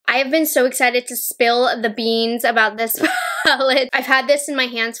I have been so excited to spill the beans about this palette. I've had this in my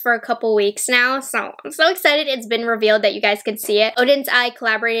hands for a couple weeks now, so I'm so excited it's been revealed that you guys can see it. Odens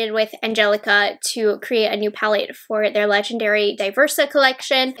collaborated with Angelica to create a new palette for their legendary Diversa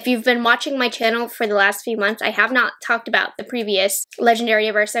collection. If you've been watching my channel for the last few months, I have not talked about the previous legendary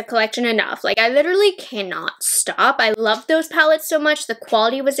Diversa collection enough. Like, I literally cannot stop. I love those palettes so much. The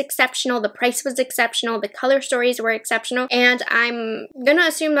quality was exceptional, the price was exceptional, the color stories were exceptional, and I'm gonna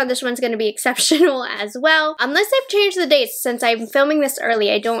assume that this one's gonna be exceptional as well. Unless they've changed the dates, since I'm filming this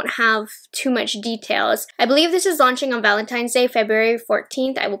early, I don't have too much details. I believe this is launching on Valentine's Day, February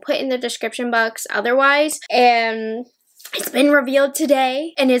 14th. I will put in the description box otherwise. And it's been revealed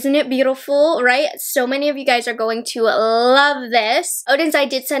today, and isn't it beautiful, right? So many of you guys are going to love this. Odens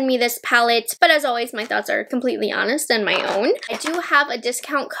did send me this palette, but as always, my thoughts are completely honest and my own. I do have a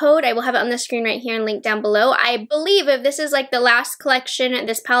discount code. I will have it on the screen right here and linked down below. I believe if this is like the last collection,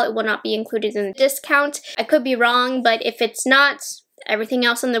 this palette will not be included in the discount. I could be wrong, but if it's not, everything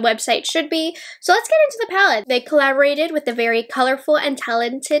else on the website should be. So let's get into the palette. They collaborated with the very colorful and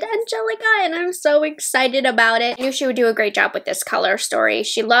talented Angelica, and I'm so excited about it. I knew she would do a great job with this color story.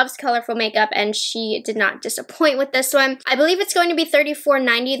 She loves colorful makeup, and she did not disappoint with this one. I believe it's going to be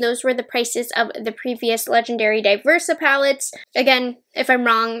 $34.90. Those were the prices of the previous legendary Diversa palettes. Again, if I'm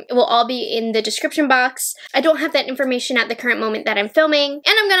wrong, it will all be in the description box. I don't have that information at the current moment that I'm filming.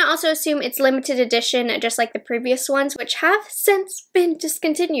 And I'm gonna also assume it's limited edition, just like the previous ones, which have since been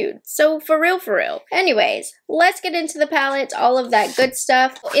discontinued. So for real, for real. Anyways, let's get into the palette, all of that good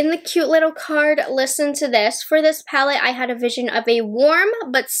stuff. In the cute little card, listen to this. For this palette, I had a vision of a warm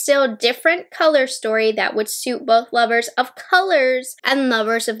but still different color story that would suit both lovers of colors and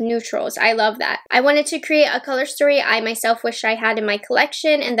lovers of neutrals. I love that. I wanted to create a color story I myself wish I had in my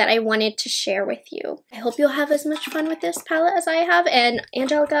collection and that I wanted to share with you. I hope you'll have as much fun with this palette as I have, and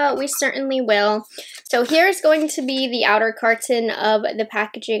Angelica, we certainly will. So here's going to be the outer carton of the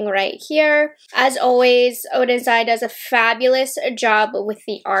packaging right here. As always, Odens does a fabulous job with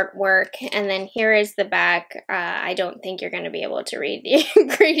the artwork, and then here is the back. I don't think you're going to be able to read the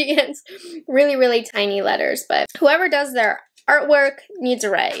ingredients. Really, really tiny letters, but whoever does their artwork needs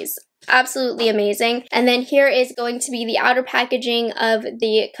a raise. Absolutely amazing. And then here is going to be the outer packaging of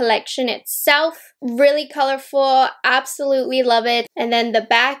the collection itself. Really colorful, absolutely love it. And then the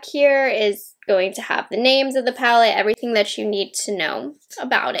back here is going to have the names of the palette, everything that you need to know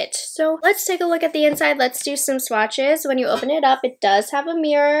about it. So let's take a look at the inside. Let's do some swatches. When you open it up, it does have a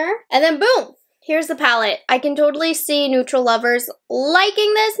mirror, and then boom! Here's the palette. I can totally see neutral lovers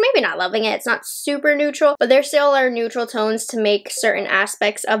liking this. Maybe not loving it. It's not super neutral, but there still are neutral tones to make certain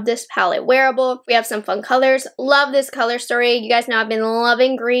aspects of this palette wearable. We have some fun colors. Love this color story. You guys know I've been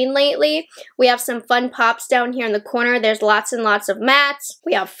loving green lately. We have some fun pops down here in the corner. There's lots and lots of mattes.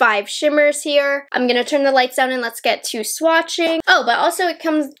 We have 5 shimmers here. I'm gonna turn the lights down and let's get to swatching. Oh, but also it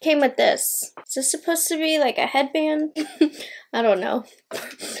came with this. Is this supposed to be like a headband? I don't know.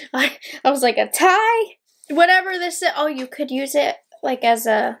 I was like, a tie? Whatever this is. Oh, you could use it like as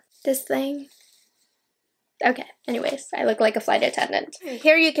this thing. Okay, anyways, I look like a flight attendant.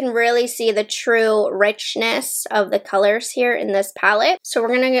 Here you can really see the true richness of the colors here in this palette. So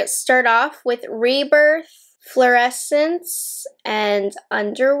we're gonna start off with Rebirth, Fluorescence, and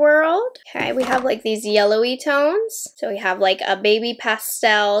Underworld. Okay, we have like these yellowy tones. So we have like a baby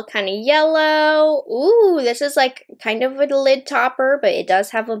pastel kind of yellow. Ooh, this is like kind of a lid topper, but it does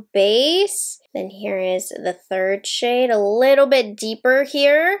have a base. Then here is the third shade, a little bit deeper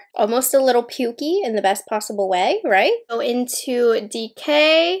here. Almost a little pukey in the best possible way, right? Go into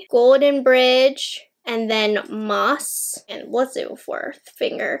Decay, Golden Bridge, and then Moss. And what's it for?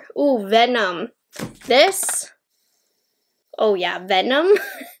 Finger. Ooh, Venom. This, oh yeah, Venom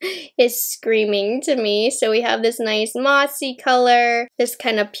is screaming to me. So we have this nice mossy color, this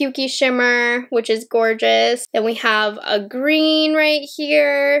kind of pukey shimmer, which is gorgeous. Then we have a green right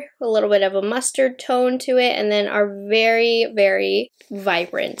here, a little bit of a mustard tone to it, and then our very, very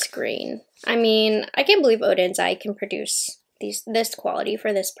vibrant green. I mean, I can't believe Odens can produce this quality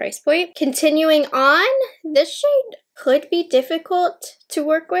for this price point. Continuing on, this shade could be difficult to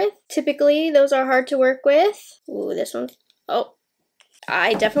work with. Typically, those are hard to work with. Ooh, this one. Oh,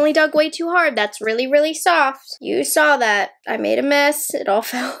 I definitely dug way too hard. That's really, really soft. You saw that. I made a mess. It all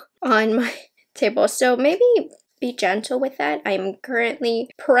fell on my table. So maybe be gentle with that. I'm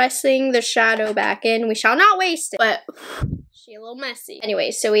currently pressing the shadow back in. We shall not waste it, but she's a little messy. Anyway,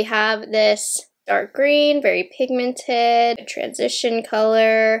 so we have this dark green, very pigmented, transition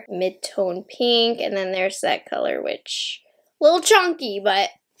color, mid-tone pink, and then there's that color, which a little chunky, but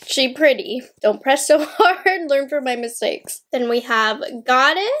She pretty. Don't press so hard. Learn from my mistakes. Then we have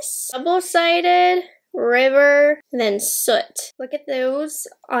Goddess, double-sided, River, and then Soot. Look at those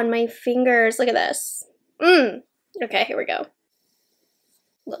on my fingers. Look at this. Okay, here we go.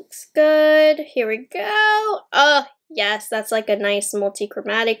 Looks good. Here we go. Oh, yes, that's like a nice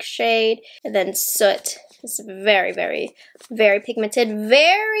multi-chromatic shade. And then Soot. It's very, very, very pigmented.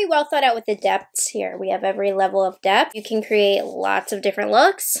 Very well thought out with the depths here. We have every level of depth. You can create lots of different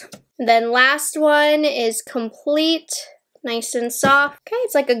looks. And then last one is Complete. Nice and soft. Okay,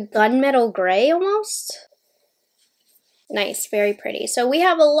 it's like a gunmetal gray almost. Nice, very pretty. So we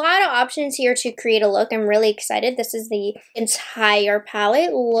have a lot of options here to create a look. I'm really excited. This is the entire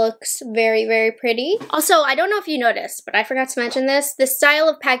palette. Looks very, very pretty. Also, I don't know if you noticed, but I forgot to mention this. The style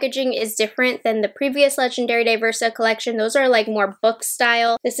of packaging is different than the previous Legendary Diversa collection. Those are like more book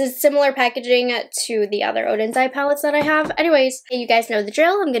style. This is similar packaging to the other Odens eye palettes that I have. Anyways, you guys know the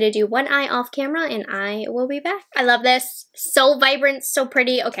drill. I'm gonna do one eye off camera and I will be back. I love this. So vibrant, so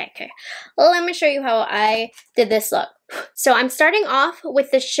pretty. Okay. Well, let me show you how I did this look. So I'm starting off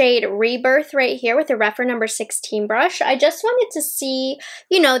with the shade Rebirth right here with the Rephr number 16 brush. I just wanted to see,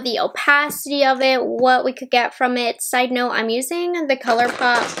 you know, the opacity of it, what we could get from it. Side note, I'm using the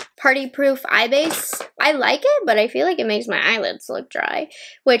ColourPop Party Proof Eye Base. I like it, but I feel like it makes my eyelids look dry,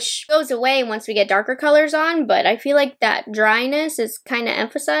 which goes away once we get darker colors on, but I feel like that dryness is kind of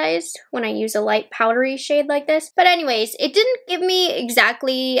emphasized when I use a light powdery shade like this. But anyways, it didn't give me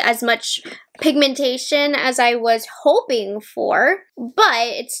exactly as much pigmentation as I was hoping for, but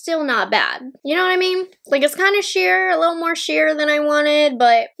it's still not bad. You know what I mean? Like, it's kind of sheer, a little more sheer than I wanted,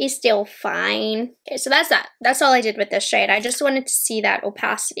 but it's still fine. Okay, so that's that. That's all I did with this shade. I just wanted to see that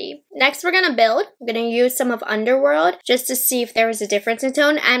opacity. Next, we're gonna build. I'm gonna use some of Underworld just to see if there was a difference in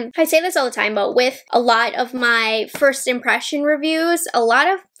tone. And I say this all the time, but with a lot of my first impression reviews, a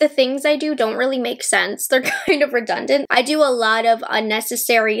lot of the things I do don't really make sense. They're kind of redundant. I do a lot of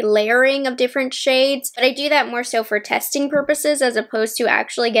unnecessary layering of different shades, but I do that more so for testing purposes as opposed to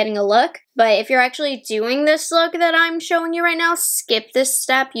actually getting a look. But if you're actually doing this look that I'm showing you right now, skip this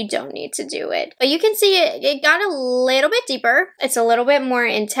step. You don't need to do it. But you can see it got a little bit deeper. It's a little bit more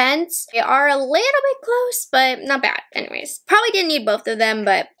intense. They are a little bit close, but not bad. Anyways, probably didn't need both of them,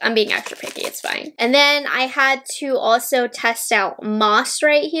 but I'm being extra picky. It's fine. And then I had to also test out Moss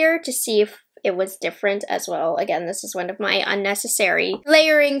right here to see if it was different as well. Again, this is one of my unnecessary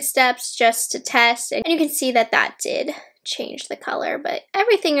layering steps just to test. And you can see that that did change the color, but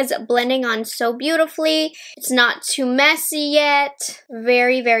everything is blending on so beautifully. It's not too messy yet.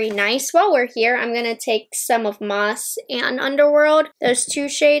 Very, very nice. While we're here, I'm gonna take some of Moss and Underworld, those two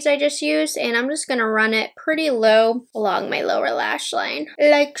shades I just used, and I'm just gonna run it pretty low along my lower lash line,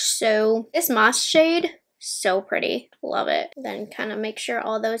 like so. This Moss shade, so pretty. Love it. Then kind of make sure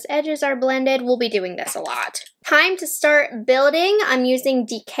all those edges are blended. We'll be doing this a lot. Time to start building. I'm using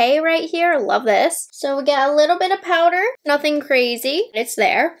Decay right here. Love this. So we get a little bit of powder. Nothing crazy. It's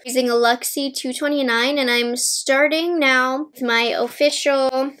there. Using a Luxie 229, and I'm starting now with my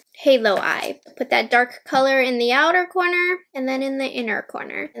official Halo eye. Put that dark color in the outer corner and then in the inner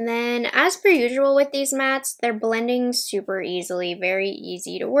corner. And then as per usual with these mattes, they're blending super easily, very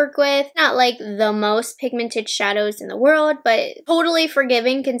easy to work with. Not like the most pigmented shadows in the world, but totally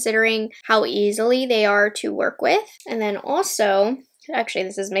forgiving considering how easily they are to work with. And then also, actually,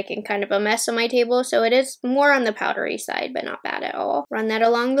 this is making kind of a mess on my table, so it is more on the powdery side, but not bad at all. Run that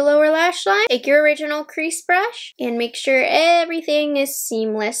along the lower lash line. Take your original crease brush and make sure everything is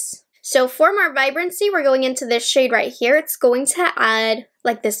seamless. So for more vibrancy, we're going into this shade right here. It's going to add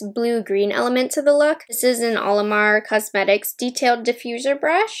like this blue-green element to the look. This is an Olimar Cosmetics Detailed Diffuser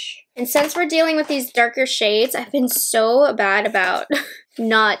brush. And since we're dealing with these darker shades, I've been so bad about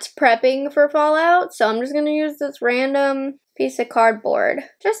not prepping for fallout, so I'm just gonna use this random piece of cardboard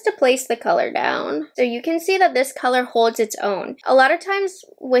just to place the color down. So you can see that this color holds its own. A lot of times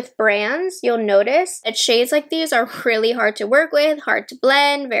with brands, you'll notice that shades like these are really hard to work with, hard to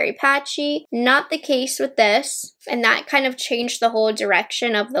blend, very patchy. Not the case with this. And that kind of changed the whole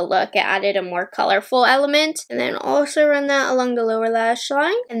direction of the look. It added a more colorful element. And then also run that along the lower lash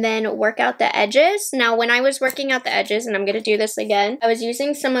line. And then work out the edges. Now, when I was working out the edges, and I'm going to do this again, I was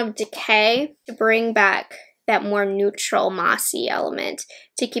using some of Decay to bring back that more neutral mossy element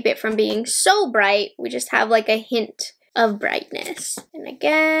to keep it from being so bright. We just have like a hint of brightness. And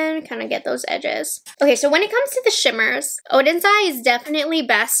again, kind of get those edges. Okay, so when it comes to the shimmers, Odens Eye is definitely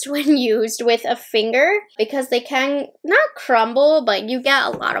best when used with a finger because they can not crumble, but you get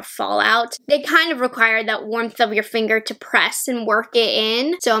a lot of fallout. They kind of require that warmth of your finger to press and work it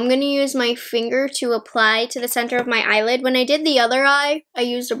in. So I'm going to use my finger to apply to the center of my eyelid. When I did the other eye, I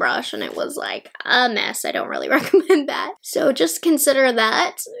used a brush and it was like a mess. I don't really recommend that. So just consider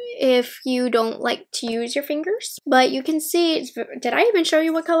that if you don't like to use your fingers. But you can see, did I even show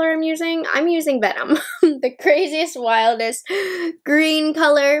you what color I'm using? I'm using Venom, the craziest, wildest green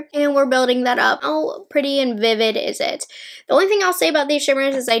color, and we're building that up. How pretty and vivid is it? The only thing I'll say about these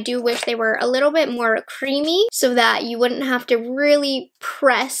shimmers is I do wish they were a little bit more creamy so that you wouldn't have to really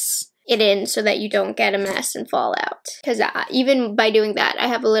press it in so that you don't get a mess and fallout. Because even by doing that, I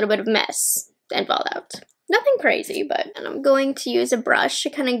have a little bit of mess and fallout. Nothing crazy, but and I'm going to use a brush to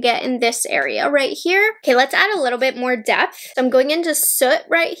kind of get in this area right here. Okay, let's add a little bit more depth. So I'm going into Soot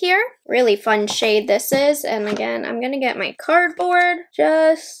right here. Really fun shade this is. And again, I'm going to get my cardboard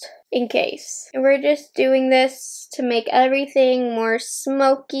just in case. And we're just doing this to make everything more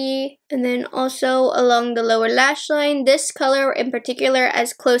smoky. And then also along the lower lash line, this color in particular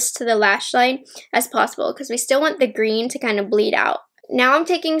as close to the lash line as possible because we still want the green to kind of bleed out. Now I'm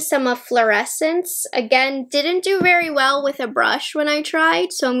taking some of Fluorescence. Again, didn't do very well with a brush when I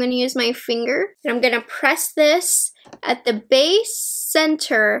tried, so I'm going to use my finger. And I'm going to press this at the base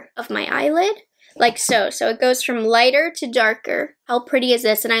center of my eyelid, like so. So it goes from lighter to darker. How pretty is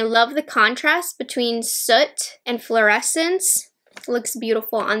this? And I love the contrast between Soot and Fluorescence. It looks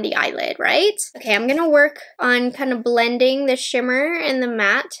beautiful on the eyelid, right? Okay, I'm going to work on kind of blending the shimmer and the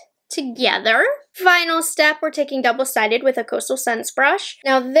matte together. Final step, we're taking double-sided with a Coastal Scents brush.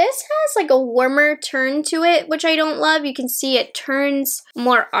 Now this has like a warmer turn to it, which I don't love. You can see it turns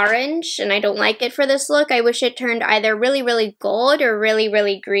more orange, and I don't like it for this look. I wish it turned either really, really gold or really,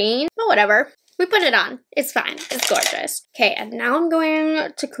 really green, but whatever. We put it on. It's fine. It's gorgeous. Okay, and now I'm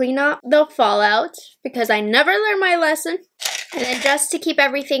going to clean up the fallout because I never learned my lesson. And then just to keep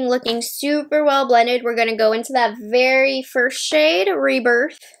everything looking super well blended, we're going to go into that very first shade,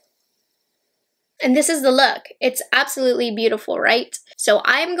 Rebirth. And this is the look. It's absolutely beautiful, right? So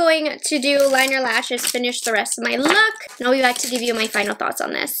I'm going to do liner lashes, finish the rest of my look, and I'll be back to give you my final thoughts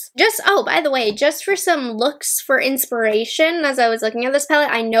on this. Oh, by the way, just for some looks for inspiration, as I was looking at this palette,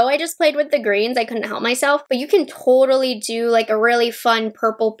 I know I just played with the greens, I couldn't help myself, but you can totally do like a really fun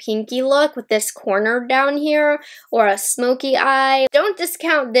purple pinky look with this corner down here, or a smoky eye. Don't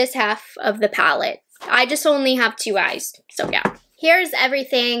discount this half of the palette. I just only have 2 eyes, so yeah. Here's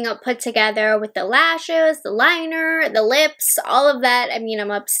everything put together with the lashes, the liner, the lips, all of that. I mean, I'm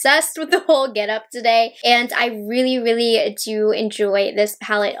obsessed with the whole getup today, and I really, really do enjoy this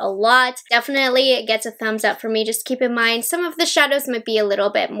palette a lot. Definitely it gets a thumbs up for me. Just keep in mind, some of the shadows might be a little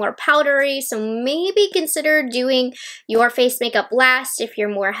bit more powdery, so maybe consider doing your face makeup last if you're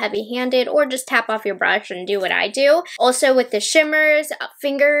more heavy-handed, or just tap off your brush and do what I do. Also with the shimmers,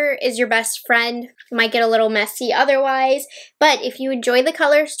 finger is your best friend. Might get a little messy otherwise, but if you enjoy the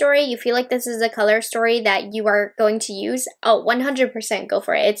color story, you feel like this is a color story that you are going to use, oh, 100% go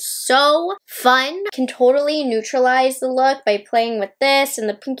for it. It's so fun. Can totally neutralize the look by playing with this and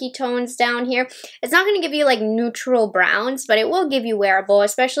the pinky tones down here. It's not going to give you like neutral browns, but it will give you wearable,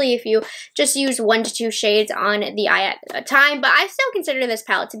 especially if you just use 1 to 2 shades on the eye at a time. But I still consider this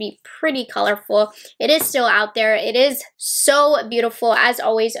palette to be pretty colorful. It is still out there. It is so beautiful. As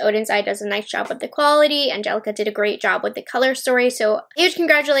always, Odens Eye does a nice job with the quality. Angelica did a great job with the color story. So huge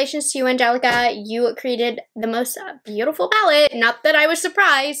congratulations to you, Angelica. You created the most beautiful palette. Not that I was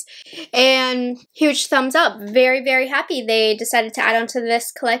surprised. And huge thumbs up. Very, very happy they decided to add on to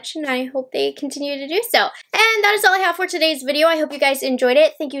this collection. I hope they continue to do so. And that is all I have for today's video. I hope you guys enjoyed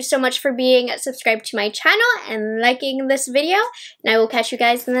it. Thank you so much for being subscribed to my channel and liking this video. And I will catch you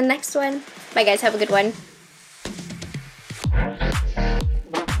guys in the next one. Bye guys. Have a good one.